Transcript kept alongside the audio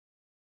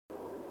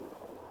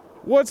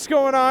What's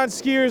going on,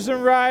 skiers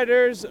and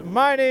riders?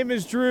 My name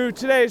is Drew.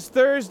 Today is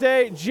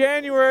Thursday,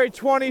 January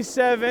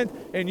 27th,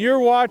 and you're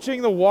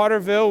watching the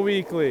Waterville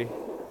Weekly.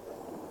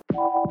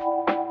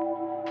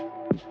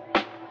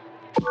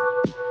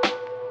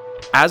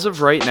 As of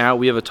right now,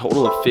 we have a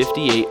total of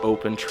 58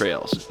 open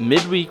trails.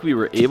 Midweek, we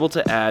were able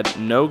to add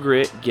No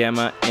Grit,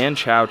 Gamma, and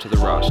Chow to the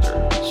roster.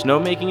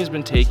 Snowmaking has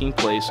been taking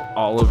place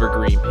all over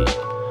Green Peak.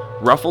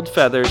 Ruffled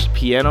Feathers,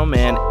 Piano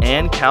Man,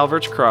 and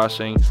Calvert's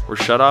Crossing were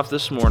shut off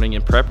this morning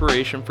in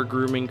preparation for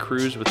grooming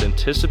crews with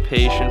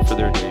anticipation for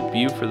their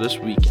debut for this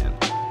weekend,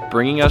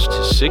 bringing us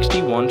to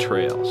 61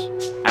 trails.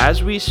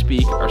 As we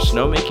speak, our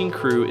snowmaking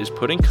crew is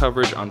putting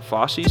coverage on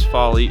Fosse's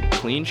Folly,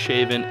 Clean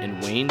Shaven,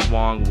 and Wayne's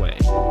Wong Way.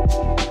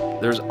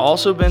 There's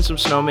also been some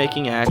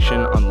snowmaking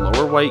action on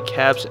Lower White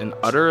Caps and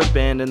Utter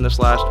Abandon this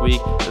last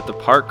week that the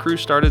park crew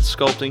started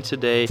sculpting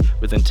today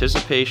with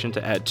anticipation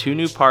to add 2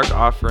 new park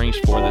offerings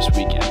for this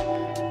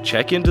weekend.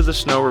 Check into the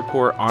snow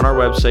report on our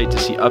website to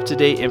see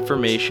up-to-date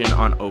information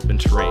on open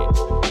terrain.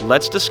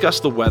 Let's discuss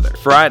the weather.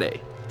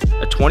 Friday,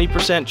 a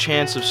 20%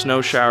 chance of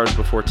snow showers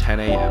before 10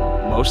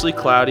 a.m., mostly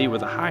cloudy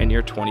with a high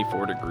near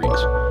 24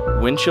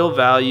 degrees. Wind chill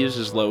values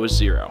as low as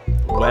 0.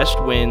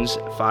 West winds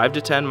 5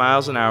 to 10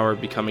 miles an hour,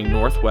 becoming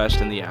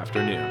northwest in the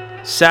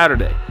afternoon.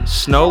 Saturday,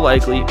 snow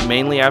likely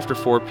mainly after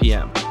 4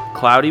 p.m.,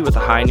 cloudy with a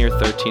high near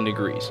 13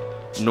 degrees.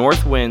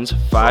 North winds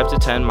 5 to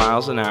 10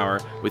 miles an hour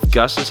with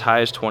gusts as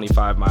high as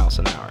 25 miles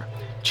an hour.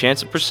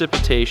 Chance of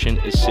precipitation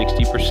is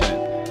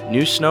 60%.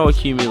 New snow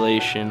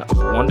accumulation of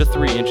 1 to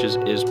 3 inches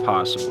is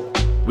possible.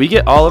 We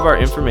get all of our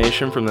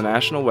information from the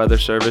National Weather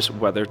Service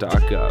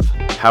weather.gov.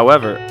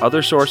 However,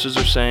 other sources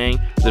are saying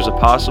there's a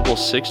possible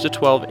 6 to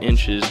 12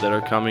 inches that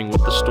are coming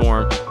with the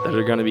storm that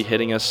are going to be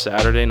hitting us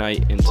Saturday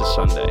night into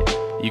Sunday.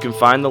 You can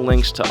find the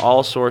links to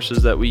all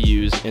sources that we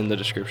use in the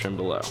description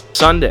below.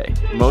 Sunday,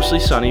 mostly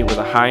sunny with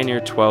a high near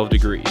 12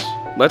 degrees.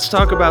 Let's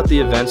talk about the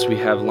events we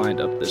have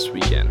lined up this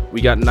weekend. We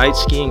got night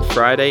skiing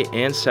Friday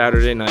and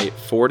Saturday night,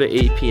 4 to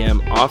 8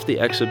 p.m. off the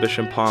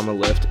exhibition Palmer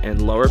lift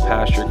and lower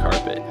pasture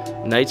carpet.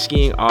 Night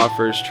skiing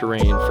offers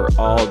terrain for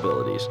all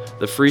abilities.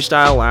 The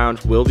freestyle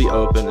lounge will be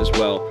open as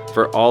well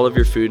for all of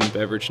your food and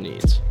beverage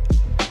needs.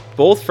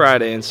 Both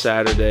Friday and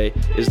Saturday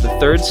is the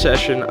 3rd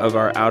session of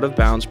our Out of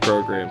Bounds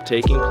program,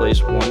 taking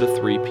place 1 to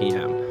 3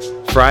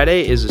 p.m.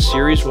 Friday is the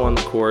Series 1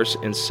 course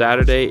and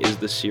Saturday is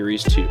the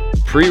Series 2.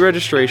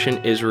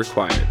 Pre-registration is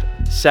required.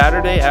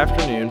 Saturday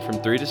afternoon from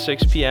 3 to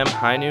 6 p.m.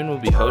 High Noon will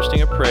be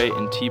hosting a parade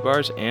in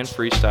T-Bars and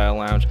Freestyle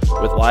Lounge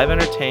with live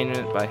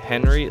entertainment by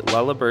Henry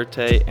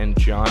Laliberte and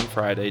John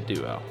Friday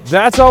Duo.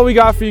 That's all we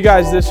got for you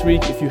guys this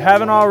week. If you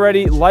haven't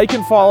already, like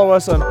and follow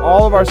us on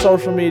all of our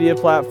social media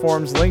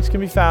platforms. Links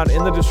can be found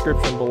in the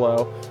description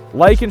below.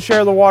 Like and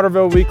share the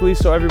Waterville Weekly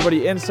so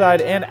everybody inside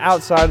and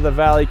outside of the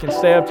valley can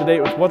stay up to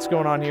date with what's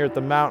going on here at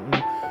the mountain.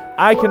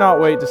 I cannot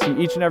wait to see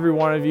each and every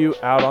one of you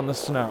out on the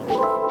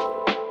snow.